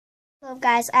Well,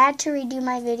 guys, I had to redo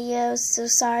my videos, so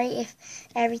sorry if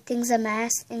everything's a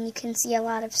mess and you can see a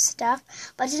lot of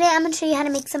stuff. But today I'm going to show you how to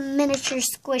make some miniature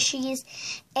squishies.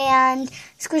 And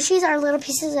squishies are little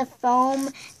pieces of foam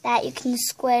that you can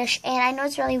squish. And I know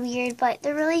it's really weird, but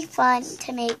they're really fun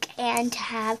to make and to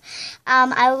have.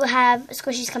 I will have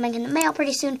squishies coming in the mail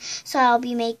pretty soon, so I'll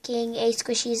be making a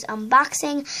squishies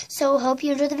unboxing. So hope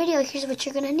you enjoy the video. Here's what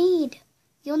you're going to need.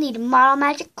 You'll need Model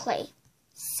Magic clay,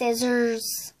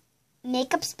 scissors,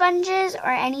 makeup sponges or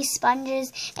any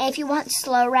sponges, and if you want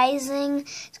slow rising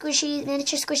squishies,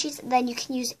 miniature squishies, then you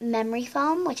can use memory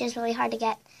foam, which is really hard to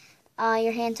get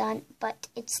your hands on, but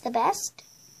it's the best.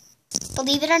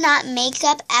 Believe it or not,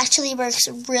 makeup actually works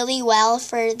really well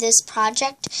for this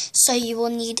project, so you will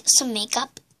need some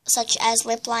makeup such as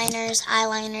lip liners,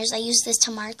 eyeliners. I use this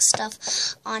to mark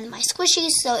stuff on my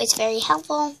squishies, so it's very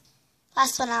helpful.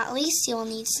 Last but not least, you will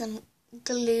need some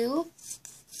glue.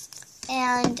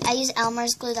 And I use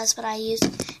Elmer's glue, that's what I use.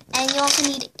 And you also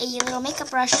need a little makeup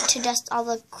brush to dust all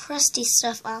the crusty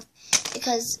stuff off,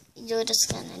 because you're just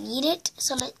going to need it.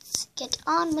 So let's get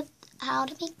on with how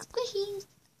to make squishies.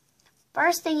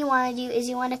 First thing you want to do is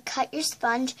you want to cut your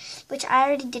sponge, which I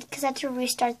already did because I had to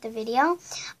restart the video.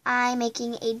 I'm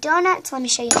making a donut, so let me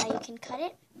show you how you can cut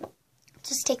it.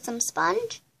 Just take some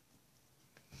sponge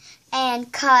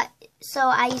and cut. So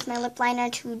I use my lip liner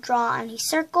to draw on a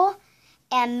circle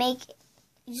and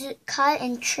cut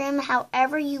and trim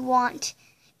however you want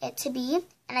it to be.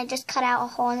 And I just cut out a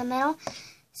hole in the middle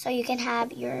so you can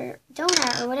have your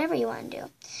donut or whatever you want to do.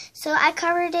 So I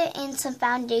covered it in some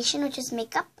foundation, which is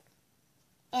makeup,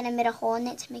 and I made a hole in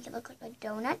it to make it look like a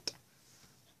donut.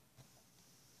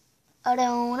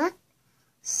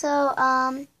 So,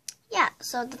 yeah,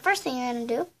 so the first thing you're going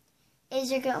to do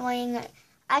is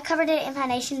I covered it in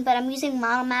foundation, but I'm using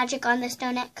Model Magic on this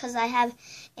donut because I have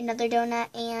another donut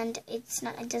and it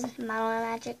doesn't have Model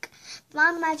Magic.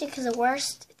 Model Magic is the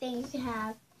worst thing you can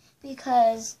have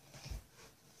because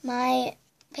my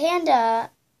panda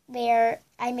bear,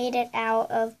 I made it out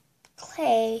of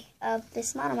clay of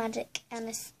this Model Magic and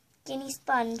a skinny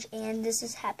sponge, and this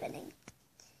is happening.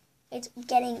 It's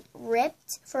getting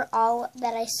ripped for all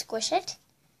that I squish it,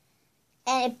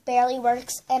 and it barely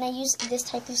works. And I use this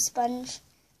type of sponge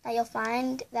that you'll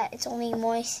find that it's only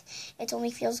moist, it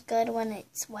only feels good when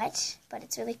it's wet, but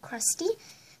it's really crusty.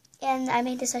 And I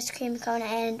made this ice cream cone,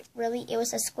 and really it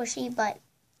was a squishy, but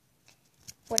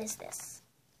what is this?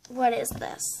 What is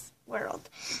this world?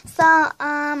 So,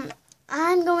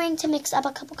 I'm going to mix up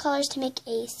a couple colors to make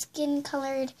a skin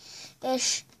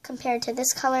colored-ish compared to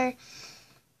this color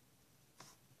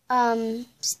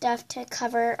stuff to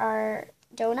cover our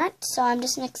donut. So I'm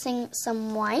just mixing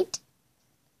some white.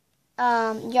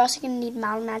 You're also going to need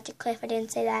Model Magic clay if I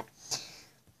didn't say that.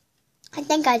 I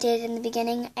think I did in the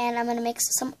beginning. And I'm going to mix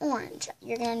some orange.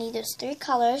 You're going to need those three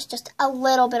colors. Just a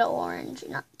little bit of orange,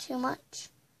 not too much.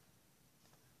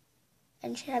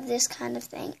 And you should have this kind of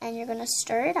thing. And you're going to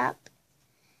stir it up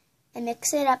and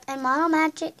mix it up. And Model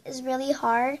Magic is really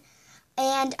hard.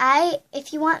 And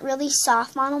if you want really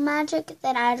soft Model Magic,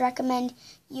 then I'd recommend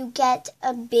you get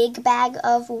a big bag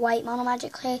of white Model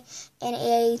Magic clay and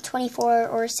a 24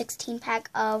 or 16 pack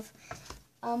of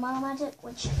Model Magic,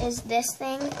 which is this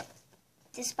thing,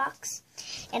 this box.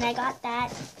 And I got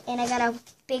that, and I got a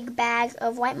big bag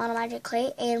of white Model Magic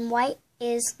clay, and white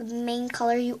is the main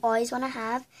color you always want to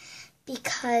have,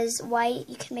 because white,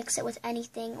 you can mix it with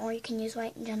anything, or you can use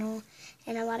white in general,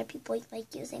 and a lot of people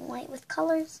like using white with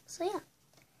colors, so yeah.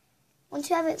 Once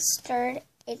you have it stirred,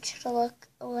 it should look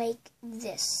like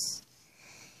this.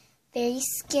 Very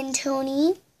skin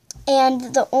tony.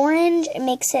 And the orange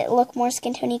makes it look more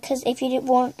skin tony, because if you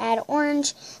won't add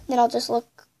orange, then it'll just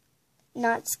look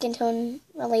not skin tone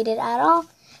related at all.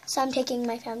 So I'm taking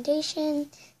my foundation,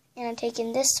 and I'm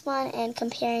taking this one and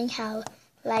comparing how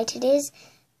light it is.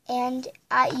 And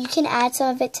you can add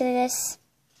some of it to this.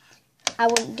 I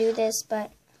wouldn't do this,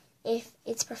 but if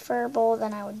it's preferable,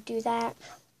 then I would do that.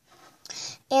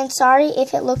 And sorry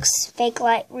if it looks fake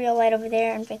light, real light over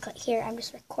there, and fake light here. I'm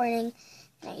just recording,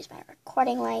 and I use my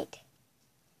recording light.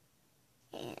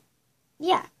 And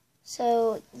yeah,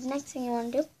 so the next thing you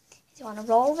want to do is you want to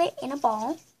roll it in a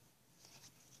ball.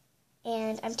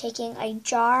 And I'm taking a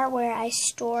jar where I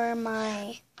store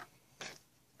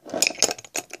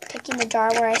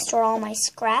all my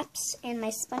scraps and my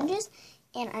sponges,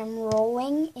 and I'm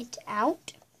rolling it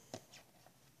out.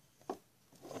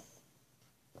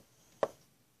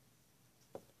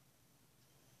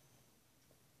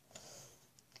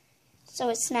 So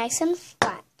it's nice and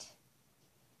flat.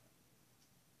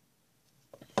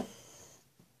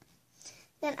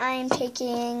 Then I am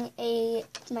taking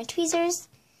my tweezers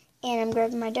And I'm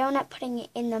grabbing my donut, putting it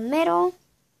in the middle.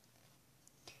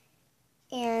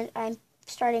 And I'm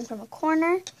starting from a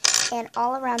corner. And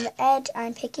all around the edge,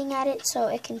 I'm picking at it so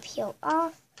it can peel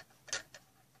off.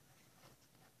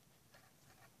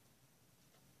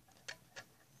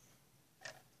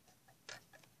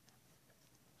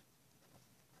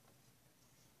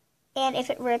 And if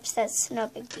it rips, that's no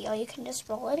big deal. You can just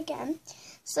roll it again.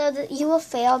 So that you will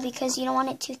fail because you don't want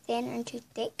it too thin or too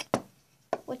thick,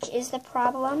 which is the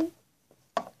problem.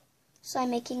 So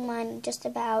I'm making mine just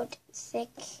about thick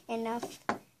enough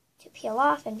to peel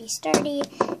off and be sturdy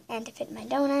and to fit my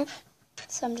donut.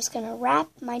 So I'm just going to wrap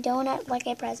my donut like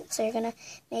a present. So you're going to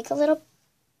make a little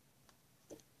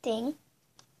thing,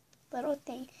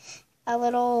 a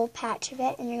little patch of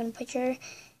it, and you're going to put your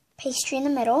pastry in the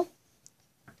middle.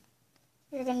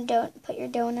 You're going to put your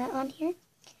donut on here,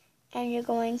 and you're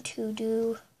going to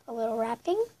do a little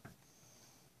wrapping,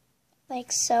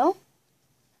 like so.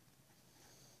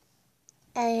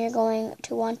 And you're going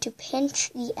to want to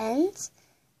pinch the ends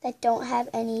that don't have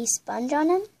any sponge on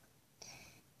them.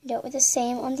 Do it with the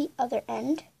same on the other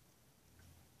end.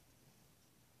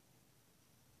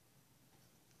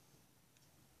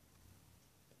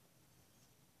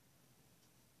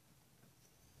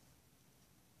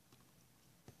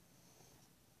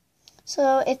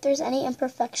 So if there's any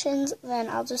imperfections, then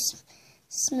I'll just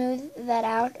smooth that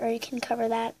out, or you can cover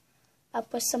that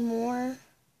up with some more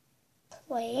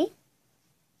clay.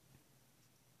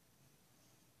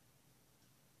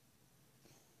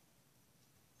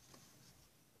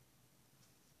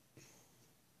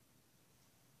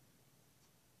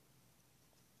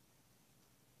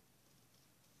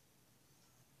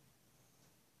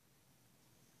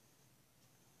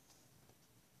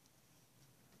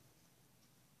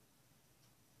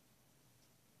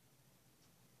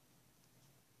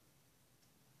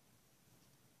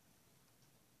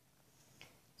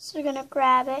 So you're going to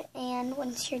grab it, and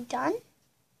once you're done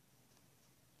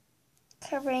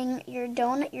covering your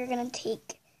donut, you're going to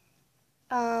take,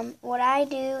 what I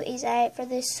do is for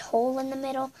this hole in the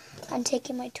middle, I'm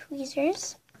taking my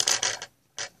tweezers,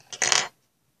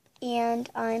 and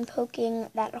I'm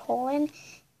poking that hole in,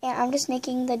 and I'm just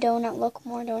making the donut look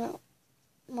more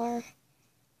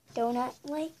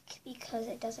donut-like, because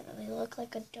it doesn't really look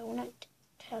like a donut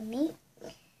to me,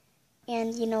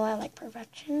 and you know I like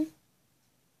perfection.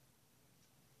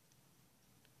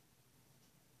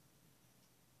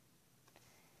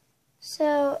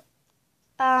 So,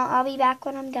 I'll be back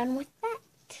when I'm done with that.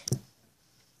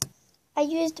 I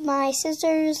used my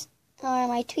scissors, or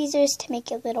my tweezers, to make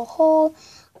a little hole,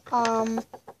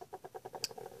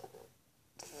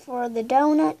 for the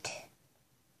donut,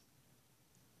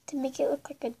 to make it look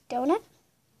like a donut.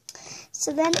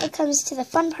 So then it comes to the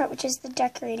fun part, which is the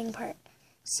decorating part.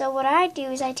 So what I do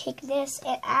is I take this,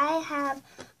 and I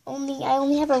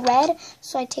only have a red,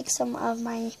 so I take some of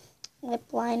my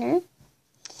lip liner,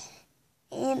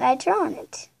 and I draw on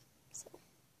it. So.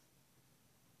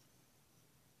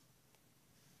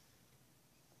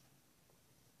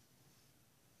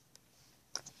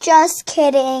 Just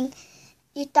kidding.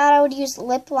 You thought I would use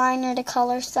lip liner to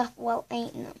color stuff? Well,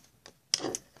 ain't no.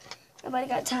 Nobody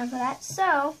got time for that.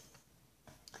 So,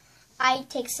 I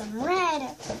take some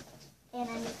red, and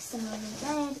I mix some of the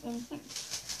red in here.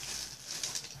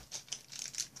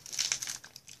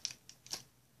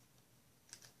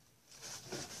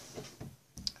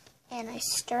 And I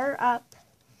stir up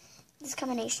this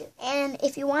combination. And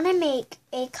if you want to make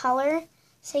a color,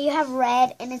 say you have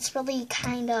red and it's really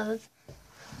kind of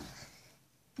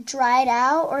dried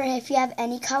out, or if you have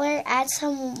any color, add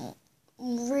some,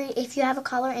 if you have a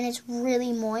color and it's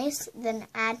really moist, then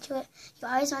add to it. You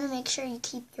always want to make sure you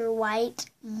keep your white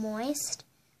moist.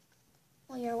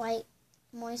 Well, your white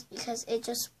moist, because it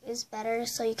just is better,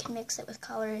 so you can mix it with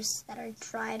colors that are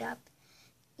dried up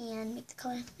and make the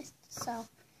color moist.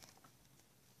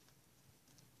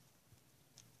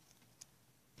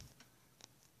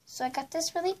 So I got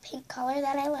this really pink color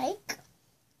that I like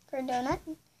for a donut.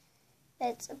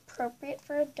 That's appropriate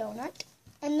for a donut.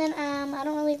 And then I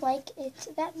don't really like it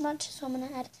that much, so I'm going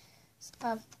to add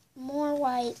more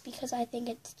white because I think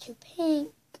it's too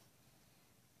pink.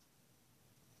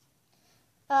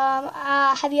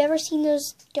 Have you ever seen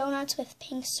those donuts with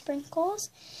pink sprinkles?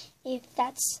 If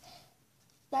that's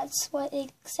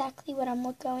exactly what I'm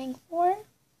going for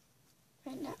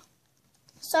right now.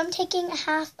 So I'm taking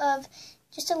half of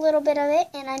just a little bit of it,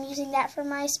 and I'm using that for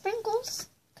my sprinkles,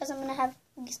 because I'm going to have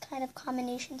these kind of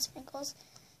combination sprinkles.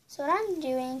 So what I'm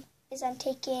doing is I'm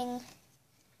taking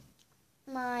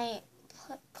my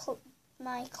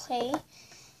clay,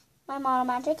 my Model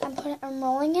Magic, I'm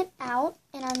rolling it out,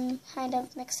 and I'm kind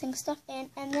of mixing stuff in,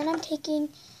 and then I'm taking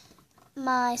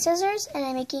my scissors and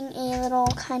I'm making a little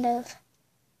kind of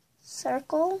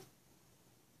circle.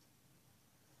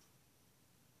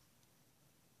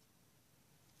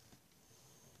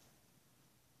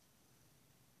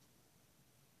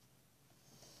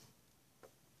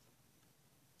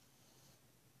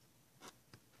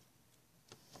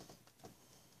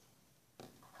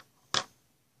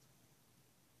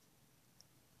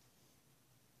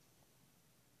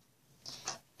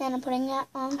 And I'm putting that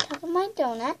on top of my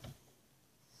donut,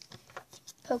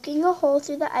 poking a hole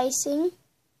through the icing.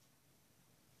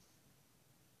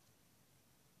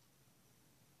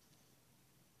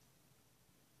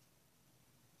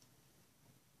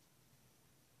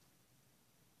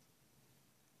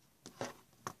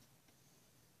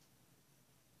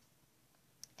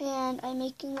 And I'm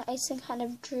making the icing kind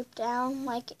of droop down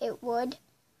like it would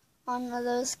on one of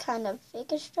those kind of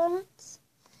fakeish donuts,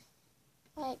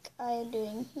 like I am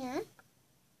doing here.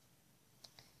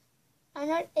 I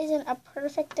know it isn't a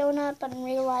perfect donut, but in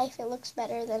real life it looks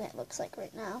better than it looks like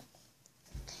right now.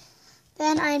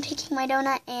 Then I'm taking my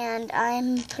donut and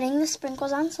I'm putting the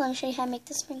sprinkles on, so let me show you how to make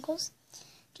the sprinkles.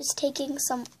 Just taking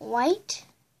some white,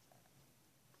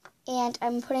 and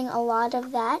I'm putting a lot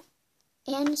of that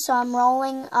in, so I'm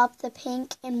rolling up the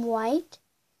pink and white.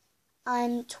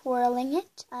 I'm twirling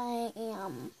it. I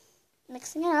am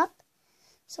mixing it up.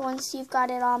 So once you've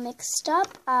got it all mixed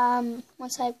up,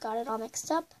 once I've got it all mixed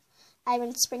up, I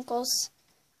want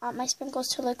my sprinkles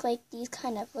to look like these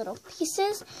kind of little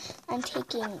pieces. I'm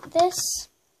taking this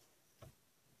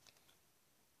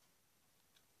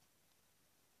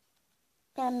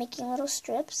and I'm making little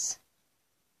strips.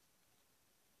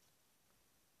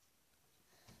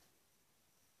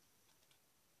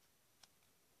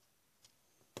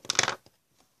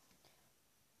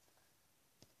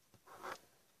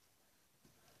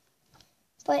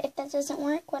 But if that doesn't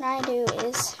work, what I do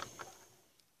is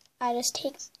I just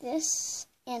take this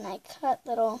and I cut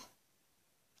little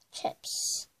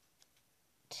chips.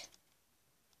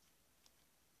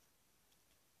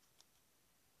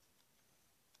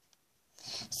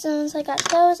 So once I got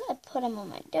those, I put them on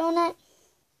my donut.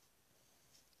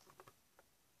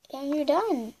 And you're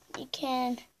done.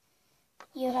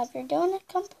 You have your donut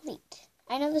complete.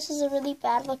 I know this is a really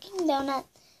bad looking donut,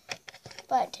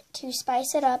 but to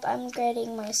spice it up, I'm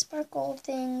getting my sparkle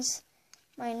things,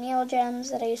 my nail gems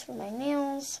that I use for my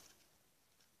nails.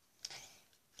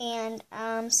 And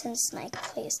since my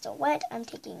clay is still wet, I'm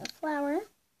taking a flour.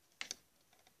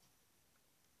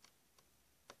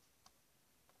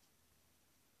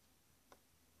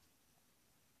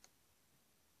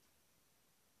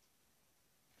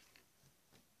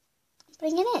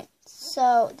 Bring it in.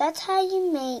 So that's how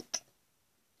you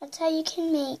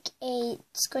can make a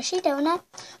squishy donut.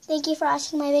 Thank you for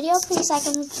watching my video. Please like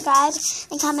and subscribe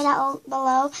and comment down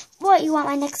below what you want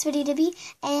my next video to be.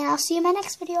 And I'll see you in my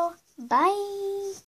next video. Bye.